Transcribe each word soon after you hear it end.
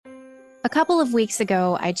A couple of weeks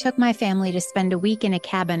ago, I took my family to spend a week in a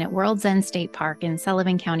cabin at World's End State Park in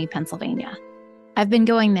Sullivan County, Pennsylvania. I've been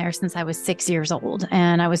going there since I was 6 years old,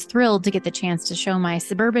 and I was thrilled to get the chance to show my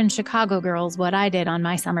suburban Chicago girls what I did on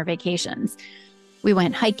my summer vacations. We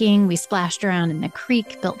went hiking, we splashed around in the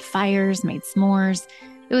creek, built fires, made s'mores.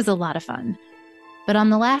 It was a lot of fun. But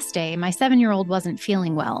on the last day, my 7-year-old wasn't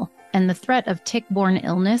feeling well, and the threat of tick-borne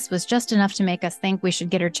illness was just enough to make us think we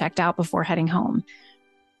should get her checked out before heading home.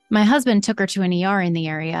 My husband took her to an ER in the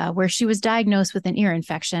area where she was diagnosed with an ear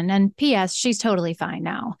infection, and P.S., she's totally fine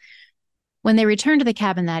now. When they returned to the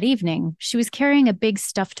cabin that evening, she was carrying a big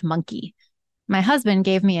stuffed monkey. My husband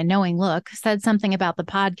gave me a knowing look, said something about the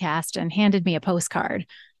podcast, and handed me a postcard.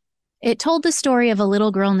 It told the story of a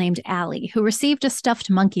little girl named Allie who received a stuffed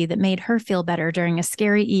monkey that made her feel better during a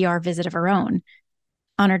scary ER visit of her own.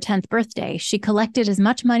 On her 10th birthday, she collected as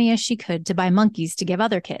much money as she could to buy monkeys to give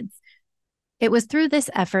other kids. It was through this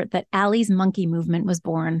effort that Allie's monkey movement was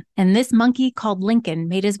born, and this monkey called Lincoln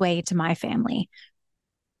made his way to my family.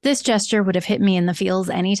 This gesture would have hit me in the feels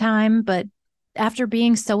anytime, but after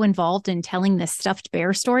being so involved in telling this stuffed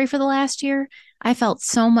bear story for the last year, I felt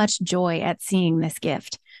so much joy at seeing this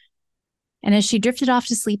gift. And as she drifted off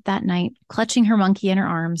to sleep that night, clutching her monkey in her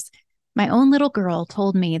arms, my own little girl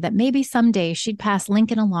told me that maybe someday she'd pass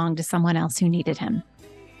Lincoln along to someone else who needed him.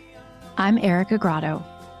 I'm Erica Grotto.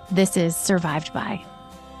 This is Survived By.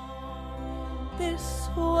 This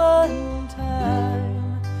one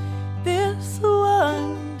time,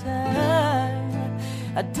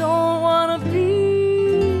 I don't want to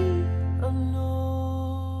be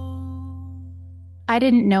alone. I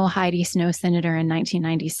didn't know Heidi Snow Senator in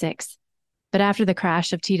 1996, but after the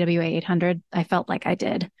crash of TWA 800, I felt like I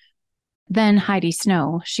did. Then Heidi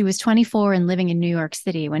Snow, she was 24 and living in New York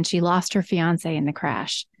City when she lost her fiancé in the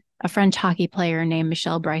crash, a French hockey player named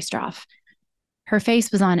Michel Breistrauff. Her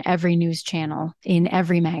face was on every news channel, in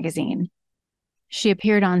every magazine. She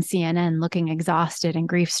appeared on CNN looking exhausted and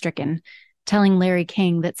grief-stricken, telling Larry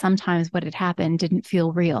King that sometimes what had happened didn't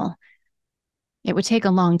feel real. It would take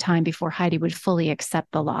a long time before Heidi would fully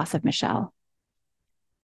accept the loss of Michel.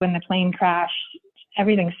 When the plane crashed,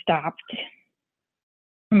 everything stopped.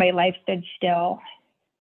 My life stood still.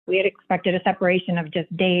 We had expected a separation of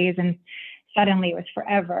just days, and suddenly it was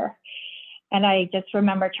forever. And I just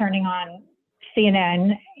remember turning on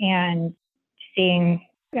CNN and seeing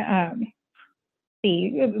the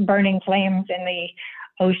burning flames in the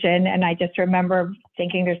ocean. And I just remember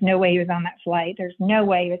thinking, there's no way he was on that flight. There's no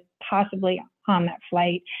way he was possibly on that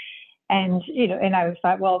flight. And, and I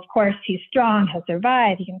thought, well, of course, he's strong. He'll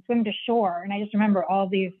survive. He can swim to shore. And I just remember all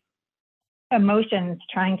these emotions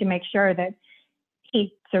trying to make sure that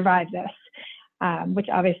he survived this. Which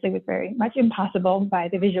obviously was very much impossible by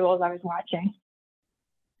the visuals I was watching.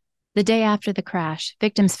 The day after the crash,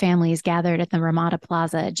 victims' families gathered at the Ramada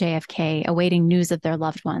Plaza at JFK, awaiting news of their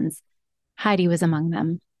loved ones. Heidi was among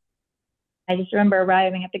them. I just remember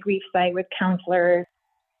arriving at the grief site with counselors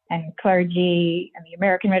and clergy, and the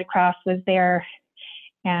American Red Cross was there.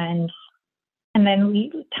 And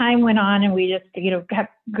then time went on, and we just,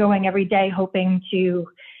 kept going every day, hoping to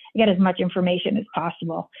get as much information as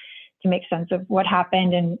possible to make sense of what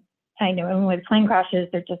happened. And I know with plane crashes,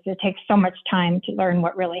 it takes so much time to learn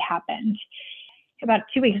what really happened. About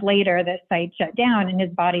 2 weeks later, the site shut down and his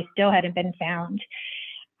body still hadn't been found.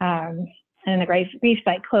 And the grief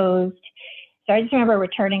site closed. So I just remember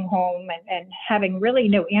returning home and having really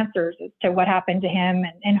no answers as to what happened to him,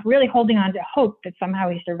 and really holding on to hope that somehow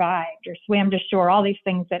he survived or swam to shore, all these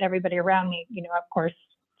things that everybody around me, of course,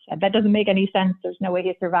 said that doesn't make any sense. There's no way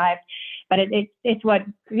he survived. But it's what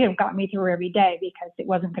got me through every day, because it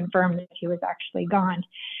wasn't confirmed that he was actually gone.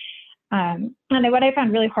 And what I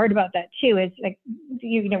found really hard about that too is, like,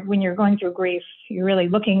 when you're going through grief, you're really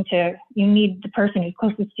you need the person who's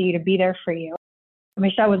closest to you to be there for you.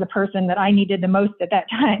 Michel was the person that I needed the most at that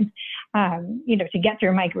time, to get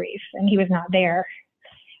through my grief, and he was not there.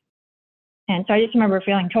 And so I just remember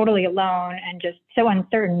feeling totally alone and just so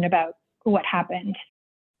uncertain about what happened.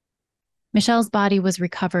 Michel's body was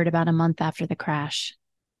recovered about a month after the crash,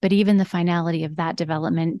 but even the finality of that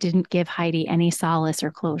development didn't give Heidi any solace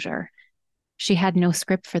or closure. She had no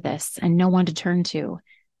script for this and no one to turn to,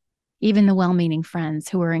 even the well-meaning friends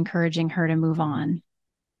who were encouraging her to move on.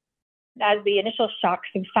 As the initial shock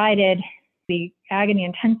subsided, the agony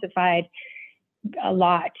intensified a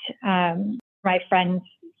lot. My friends,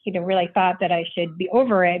 really thought that I should be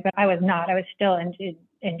over it, but I was not. I was still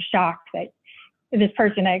in shock that this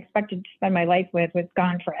person I expected to spend my life with was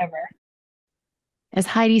gone forever. As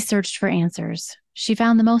Heidi searched for answers, she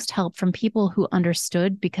found the most help from people who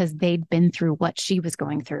understood because they'd been through what she was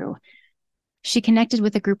going through. She connected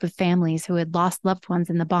with a group of families who had lost loved ones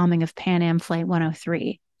in the bombing of Pan Am Flight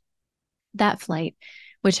 103. That flight,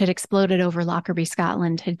 which had exploded over Lockerbie,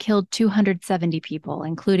 Scotland, had killed 270 people,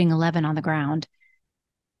 including 11 on the ground.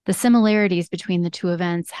 The similarities between the two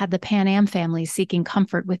events had the Pan Am families seeking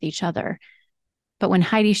comfort with each other. But when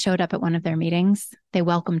Heidi showed up at one of their meetings, they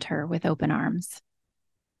welcomed her with open arms.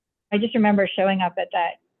 I just remember showing up at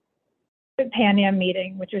that Pan Am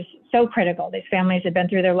meeting, which was so critical. These families had been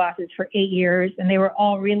through their losses for 8 years, and they were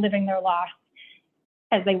all reliving their loss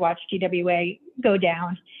as they watched TWA go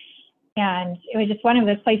down. And it was just one of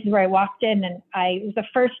those places where I walked in, and it was the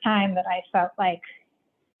first time that I felt like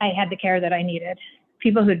I had the care that I needed.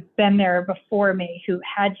 People who'd been there before me, who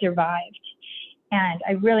had survived. And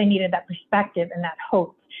I really needed that perspective and that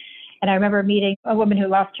hope. And I remember meeting a woman who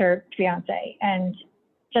lost her fiance and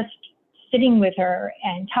just sitting with her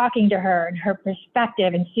and talking to her and her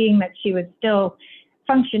perspective and seeing that she was still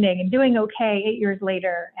functioning and doing okay 8 years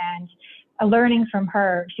later, and learning from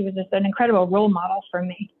her. She was just an incredible role model for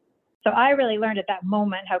me. So I really learned at that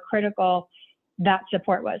moment how critical that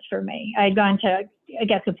support was for me. I had gone to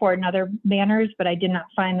get support in other manners, but I did not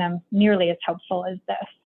find them nearly as helpful as this.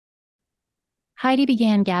 Heidi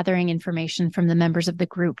began gathering information from the members of the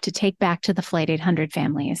group to take back to the Flight 800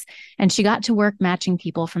 families, and she got to work matching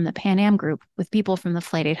people from the Pan Am group with people from the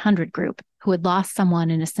Flight 800 group who had lost someone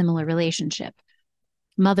in a similar relationship.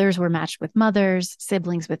 Mothers were matched with mothers,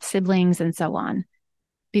 siblings with siblings, and so on.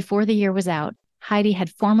 Before the year was out, Heidi had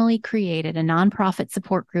formally created a nonprofit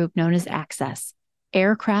support group known as ACCESS,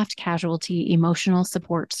 Aircraft Casualty Emotional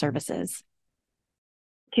Support Services.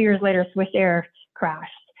 2 years later, Swiss Air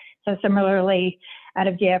crashed. So similarly, out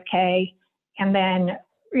of JFK. And then,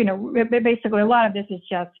 basically a lot of this is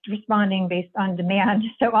just responding based on demand.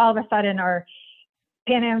 So all of a sudden, our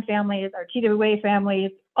Pan Am families, our TWA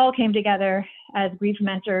families, all came together as grief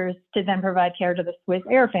mentors to then provide care to the Swiss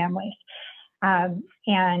Air families.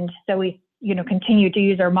 And so we, continued to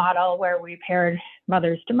use our model where we paired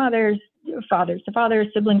mothers to mothers, fathers to fathers,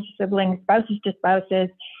 siblings to siblings, spouses to spouses,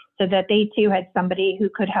 so that they too had somebody who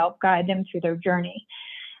could help guide them through their journey.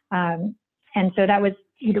 And so that was,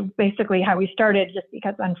 basically how we started, just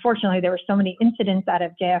because unfortunately there were so many incidents out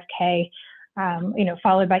of JFK,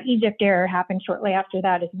 followed by Egypt Air happened shortly after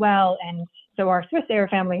that as well. And so our Swiss Air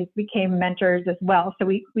families became mentors as well. So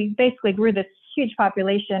we basically grew this huge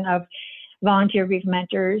population of volunteer grief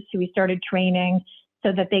mentors who we started training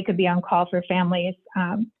so that they could be on call for families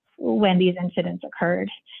when these incidents occurred.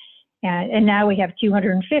 And now we have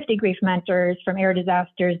 250 grief mentors from air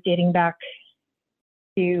disasters dating back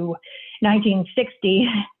to 1960,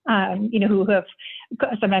 who have,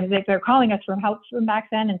 sometimes they're calling us for help from back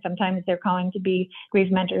then, and sometimes they're calling to be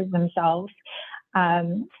grief mentors themselves.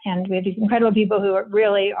 And we have these incredible people who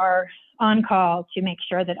really are on call to make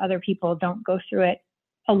sure that other people don't go through it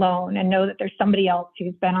alone, and know that there's somebody else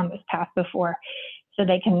who's been on this path before, so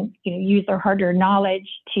they can use their hard-earned knowledge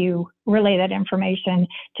to relay that information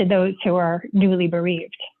to those who are newly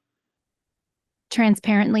bereaved.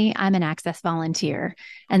 Transparently, I'm an ACCESS volunteer,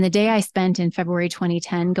 and the day I spent in February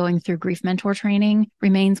 2010 going through grief mentor training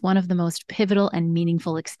remains one of the most pivotal and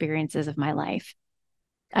meaningful experiences of my life.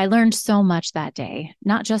 I learned so much that day,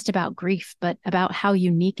 not just about grief, but about how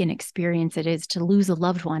unique an experience it is to lose a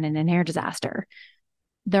loved one in an air disaster.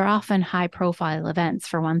 They're often high-profile events,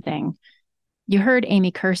 for one thing. You heard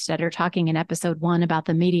Amy Kerstetter talking in episode 1 about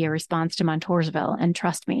the media response to Montoursville, and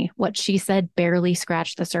trust me, what she said barely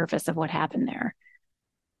scratched the surface of what happened there.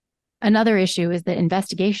 Another issue is that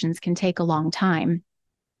investigations can take a long time.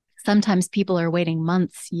 Sometimes people are waiting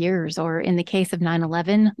months, years, or in the case of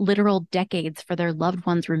 9/11, literal decades for their loved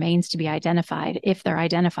ones' remains to be identified, if they're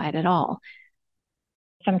identified at all.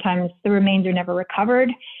 Sometimes the remains are never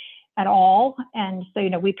recovered at all. And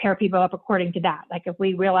so, we pair people up according to that. Like if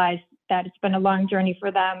we realize that it's been a long journey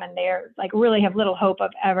for them and they're really have little hope of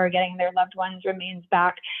ever getting their loved ones' remains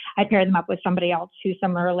back, I pair them up with somebody else who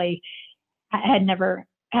similarly had never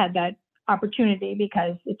had that opportunity,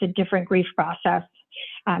 because it's a different grief process.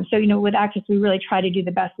 So, with ACCESS, we really try to do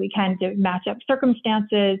the best we can to match up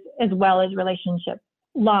circumstances as well as relationship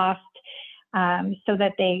lost, so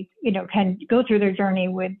that they, can go through their journey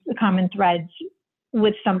with the common threads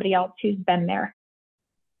with somebody else who's been there.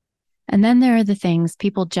 And then there are the things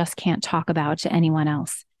people just can't talk about to anyone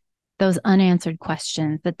else. Those unanswered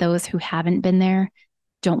questions that those who haven't been there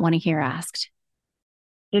don't want to hear asked.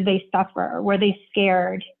 Did they suffer? Were they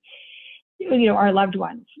scared? Our loved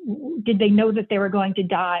ones, did they know that they were going to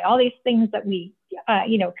die? All these things that we,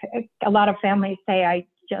 a lot of families say,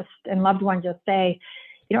 and loved ones just say,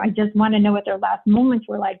 I just want to know what their last moments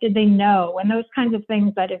were like. Did they know? And those kinds of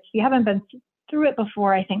things that if you haven't been through it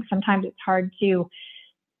before, I think sometimes it's hard to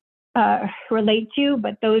relate to,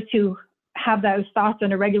 but those who have those thoughts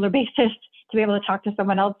on a regular basis, to be able to talk to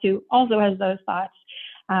someone else who also has those thoughts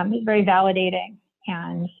is very validating.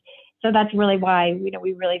 And so that's really why,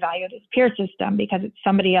 we really value this peer system, because it's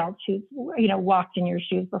somebody else who's, walked in your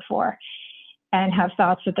shoes before and have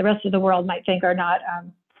thoughts that the rest of the world might think are not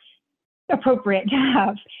appropriate to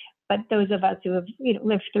have. But those of us who have,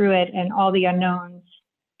 lived through it and all the unknowns,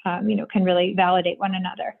 can really validate one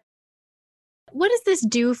another. What does this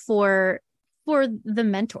do for the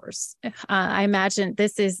mentors? I imagine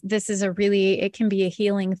this is it can be a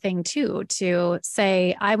healing thing too, to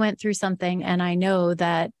say, I went through something and I know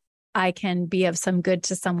that I can be of some good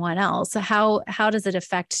to someone else. How does it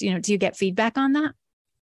affect, do you get feedback on that?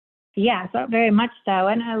 Yeah, so very much so.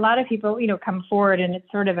 And a lot of people, come forward, and it's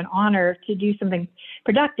sort of an honor to do something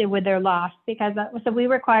productive with their loss, because so we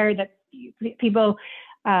require that people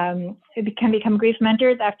can become grief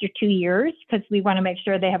mentors after 2 years, because we want to make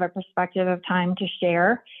sure they have a perspective of time to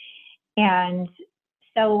share. And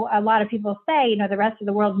so a lot of people say, the rest of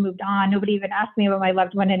the world moved on. Nobody even asked me about my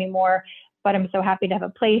loved one anymore, but I'm so happy to have a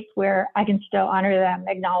place where I can still honor them,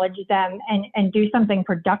 acknowledge them, and do something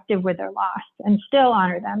productive with their loss, and still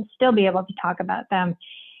honor them, still be able to talk about them,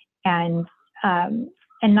 and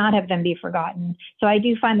not have them be forgotten. So I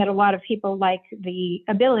do find that a lot of people like the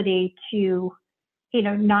ability to,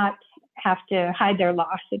 not have to hide their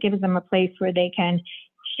loss. It gives them a place where they can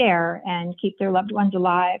share and keep their loved ones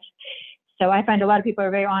alive. So I find a lot of people are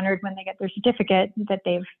very honored when they get their certificate that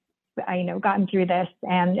they've, gotten through this.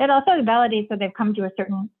 And it also validates that they've come to a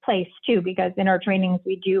certain place too, because in our trainings,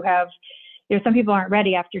 we do have, some people aren't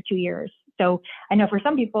ready after 2 years. So I know for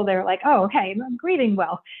some people, they're like, oh, okay, I'm grieving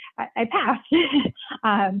well. I passed.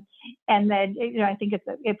 And then, I think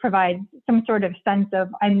it provides some sort of sense of,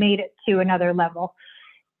 I made it to another level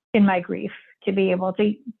in my grief, to be able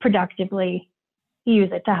to productively use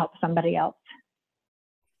it to help somebody else.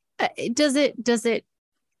 Does it,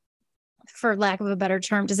 for lack of a better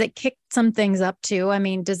term, does it kick some things up too? I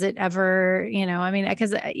mean, does it ever,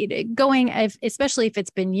 because especially if it's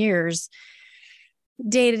been years,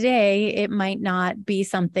 day to day, it might not be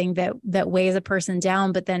something that weighs a person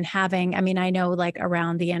down, but then having, I know like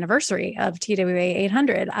around the anniversary of TWA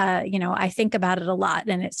 800, I think about it a lot,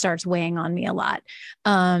 and it starts weighing on me a lot.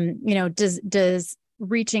 Does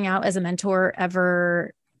reaching out as a mentor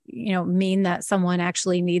ever, mean that someone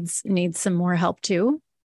actually needs some more help too?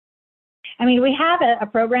 We have a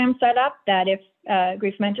program set up that if a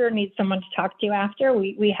grief mentor needs someone to talk to after,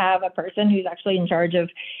 we have a person who's actually in charge of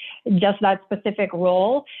just that specific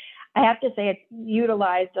role. I have to say it's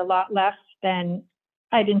utilized a lot less than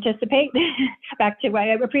I'd anticipate. Back to I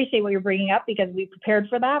appreciate what you're bringing up, because we prepared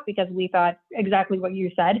for that, because we thought exactly what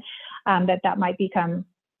you said, that might become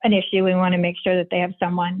an issue. We want to make sure that they have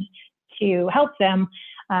someone to help them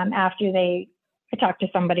after they talk to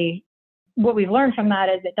somebody. What we've learned from that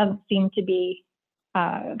is it doesn't seem to be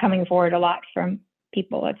coming forward a lot from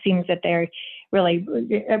people. It seems that they really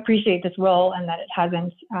appreciate this role, and that it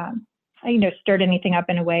hasn't, stirred anything up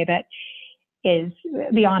in a way that is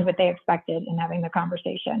beyond what they expected in having the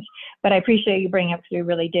conversation. But I appreciate you bringing it up, because we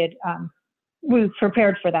really did, we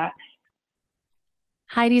prepared for that.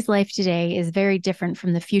 Heidi's life today is very different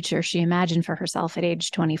from the future she imagined for herself at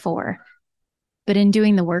age 24. But in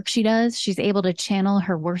doing the work she does, she's able to channel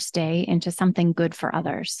her worst day into something good for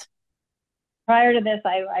others. Prior to this,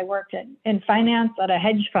 I worked in finance at a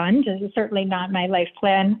hedge fund. This is certainly not my life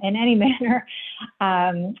plan in any manner.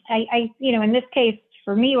 In this case,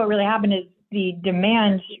 for me, what really happened is the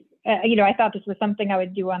demand. I thought this was something I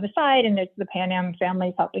would do on the side, and there's the Pan Am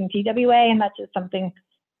families helping TWA, and that's just something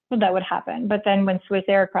that would happen. But then when Swiss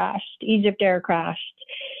Air crashed, Egypt Air crashed,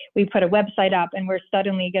 we put a website up, and we're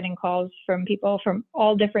suddenly getting calls from people from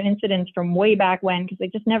all different incidents from way back when, because they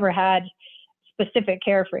just never had specific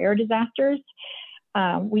care for air disasters.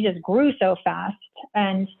 We just grew so fast.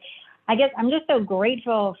 And I guess I'm just so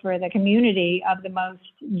grateful for the community of the most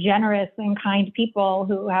generous and kind people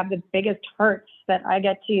who have the biggest hearts that I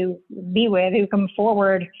get to be with, who come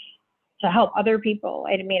forward to help other people.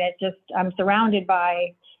 I'm surrounded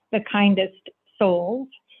by the kindest souls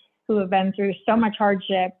who have been through so much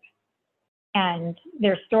hardship, and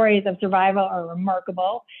their stories of survival are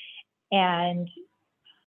remarkable. And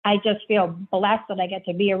I just feel blessed that I get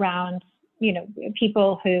to be around,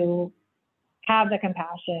 people who have the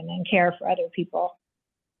compassion and care for other people.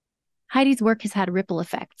 Heidi's work has had ripple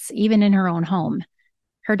effects, even in her own home.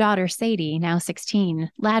 Her daughter, Sadie, now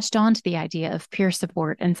 16, latched onto the idea of peer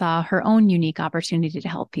support and saw her own unique opportunity to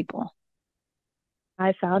help people.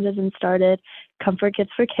 I founded and started Comfort Kits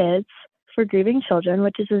for Kids for Grieving Children,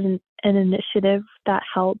 which is an initiative that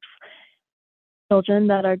helps children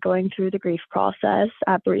that are going through the grief process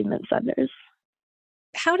at bereavement centers.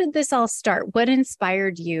 How did this all start? What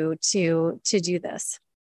inspired you to do this?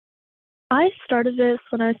 I started this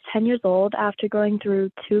when I was 10 years old after going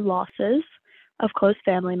through 2 losses of close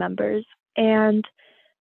family members. And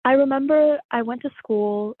I remember I went to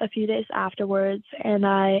school a few days afterwards, and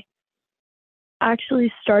I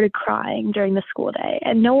actually started crying during the school day.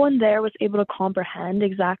 And no one there was able to comprehend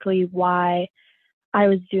exactly why I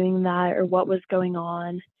was doing that or what was going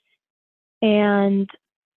on. And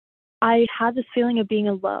I had this feeling of being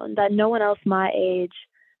alone, that no one else my age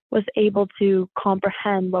was able to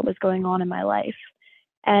comprehend what was going on in my life.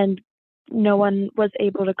 And no one was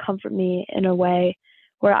able to comfort me in a way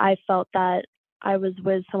where I felt that I was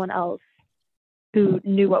with someone else who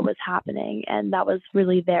knew what was happening, and that was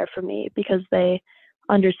really there for me because they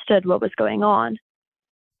understood what was going on.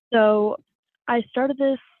 So I started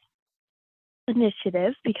this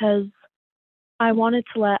initiative because I wanted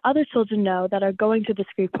to let other children know that are going through this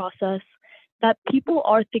grief process that people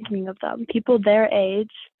are thinking of them. People their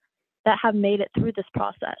age that have made it through this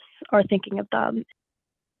process are thinking of them.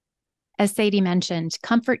 As Sadie mentioned,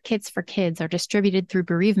 Comfort Kits for Kids are distributed through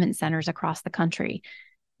bereavement centers across the country.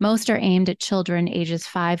 Most are aimed at children ages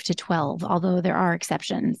 5 to 12, although there are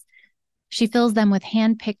exceptions. She fills them with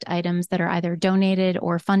hand-picked items that are either donated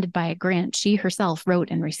or funded by a grant she herself wrote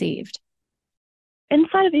and received.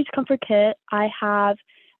 Inside of each Comfort Kit, I have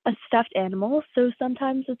a stuffed animal. So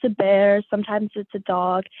sometimes it's a bear, sometimes it's a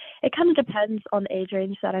dog. It kind of depends on the age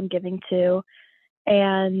range that I'm giving to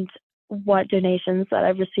and what donations that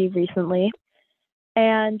I've received recently.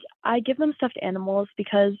 And I give them stuffed animals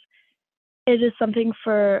because it is something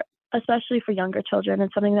especially for younger children,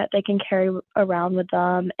 it's something that they can carry around with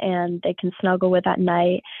them and they can snuggle with at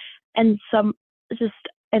night. And just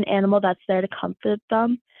an animal that's there to comfort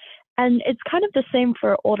them. And it's kind of the same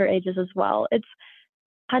for older ages as well. It's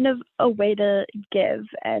kind of a way to give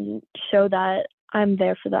and show that I'm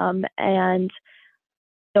there for them, and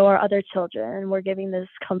so are other children. We're giving this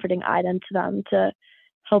comforting item to them to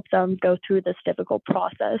help them go through this difficult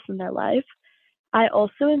process in their life. I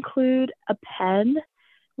also include a pen,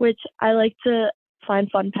 which I like to find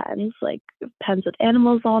fun pens, like pens with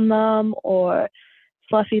animals on them or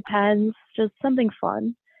fluffy pens, just something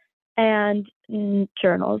fun. And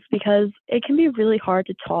journals, because it can be really hard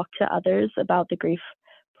to talk to others about the grief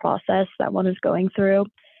process that one is going through.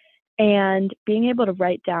 And being able to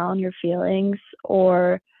write down your feelings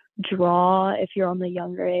or draw if you're on the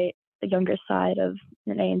younger side of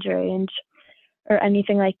an age range or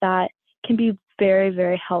anything like that can be very,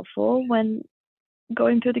 very helpful when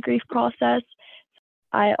going through the grief process.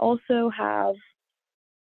 I also have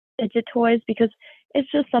fidget toys because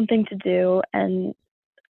it's just something to do, and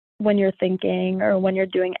when you're thinking or when you're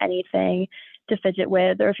doing anything to fidget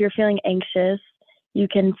with, or if you're feeling anxious, you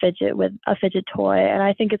can fidget with a fidget toy. And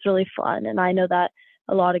I think it's really fun. And I know that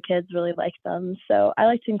a lot of kids really like them. So I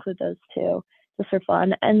like to include those too, just for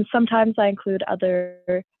fun. And sometimes I include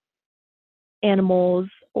other animals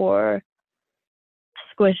or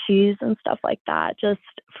squishies and stuff like that, just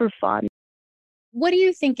for fun. What do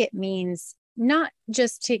you think it means, not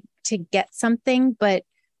just to get something, but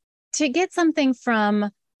to get something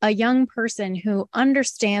from a young person who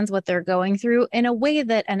understands what they're going through in a way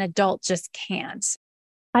that an adult just can't?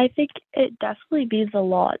 I think it definitely means a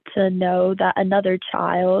lot to know that another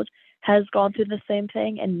child has gone through the same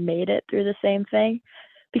thing and made it through the same thing.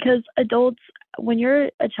 Because adults, when you're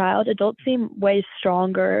a child, adults seem way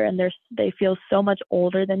stronger and they feel so much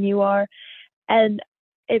older than you are. And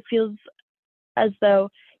it feels as though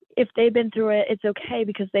if they've been through it, it's okay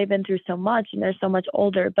because they've been through so much and they're so much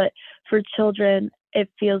older. But for children, it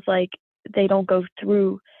feels like they don't go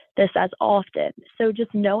through this as often. So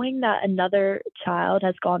just knowing that another child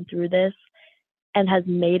has gone through this and has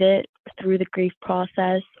made it through the grief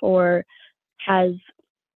process or has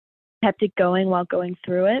kept it going while going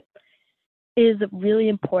through it is really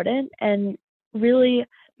important and really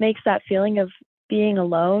makes that feeling of being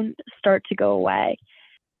alone start to go away.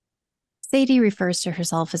 Sadie refers to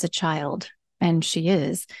herself as a child, and she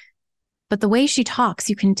is. But the way she talks,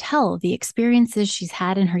 you can tell the experiences she's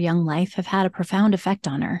had in her young life have had a profound effect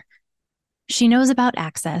on her. She knows about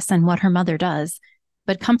Access and what her mother does,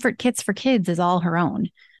 but Comfort Kits for Kids is all her own.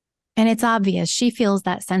 And it's obvious she feels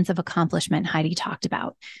that sense of accomplishment Heidi talked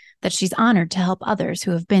about, that she's honored to help others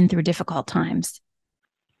who have been through difficult times.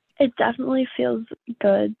 It definitely feels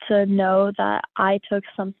good to know that I took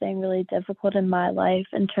something really difficult in my life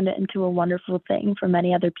and turned it into a wonderful thing for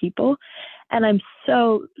many other people. And I'm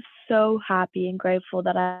so, so happy and grateful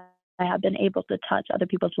that I I have been able to touch other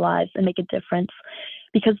people's lives and make a difference,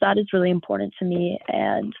 because that is really important to me.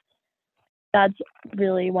 And that's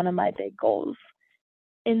really one of my big goals.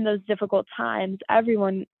 In those difficult times,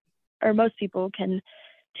 everyone or most people can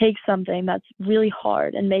take something that's really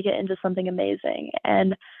hard and make it into something amazing.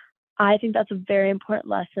 And I think that's a very important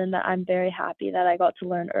lesson that I'm very happy that I got to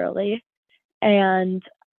learn early. And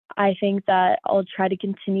I think that I'll try to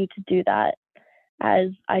continue to do that as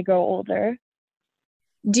I grow older.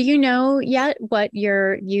 Do you know yet what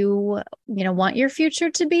you want your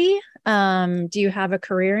future to be? Do you have a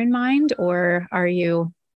career in mind, or are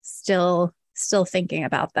you still thinking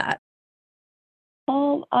about that?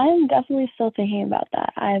 I'm definitely still thinking about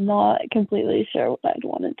that. I'm not completely sure what I'd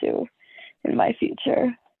want to do in my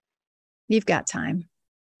future. You've got time.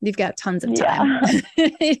 You've got tons of time.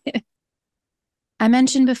 Yeah. I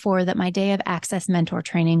mentioned before that my day of Access mentor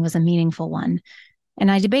training was a meaningful one, and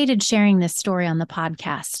I debated sharing this story on the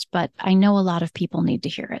podcast, but I know a lot of people need to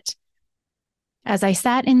hear it. As I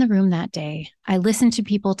sat in the room that day, I listened to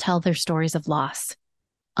people tell their stories of loss,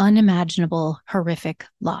 unimaginable, horrific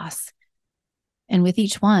loss. And with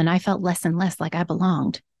each one, I felt less and less like I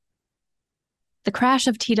belonged. The crash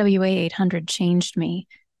of TWA 800 changed me,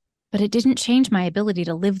 but it didn't change my ability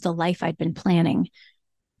to live the life I'd been planning.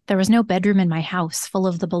 There was no bedroom in my house full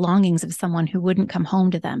of the belongings of someone who wouldn't come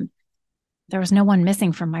home to them. There was no one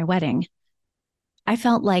missing from my wedding. I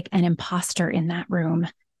felt like an imposter in that room.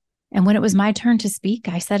 And when it was my turn to speak,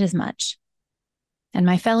 I said as much. And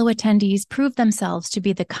my fellow attendees proved themselves to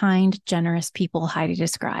be the kind, generous people Heidi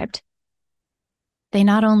described. They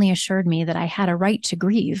not only assured me that I had a right to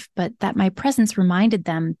grieve, but that my presence reminded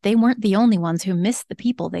them they weren't the only ones who missed the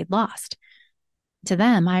people they'd lost. To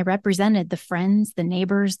them, I represented the friends, the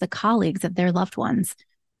neighbors, the colleagues of their loved ones.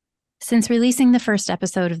 Since releasing the first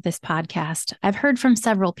episode of this podcast, I've heard from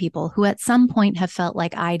several people who at some point have felt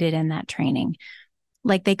like I did in that training,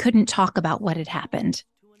 like they couldn't talk about what had happened,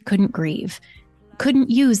 couldn't grieve, couldn't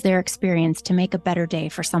use their experience to make a better day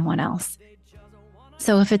for someone else.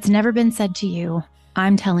 So if it's never been said to you,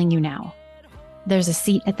 I'm telling you now, there's a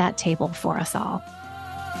seat at that table for us all.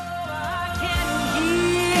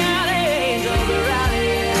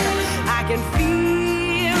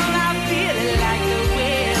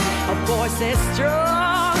 Voices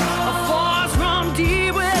strong, a force from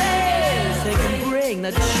deep within. They can bring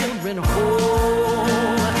the children home.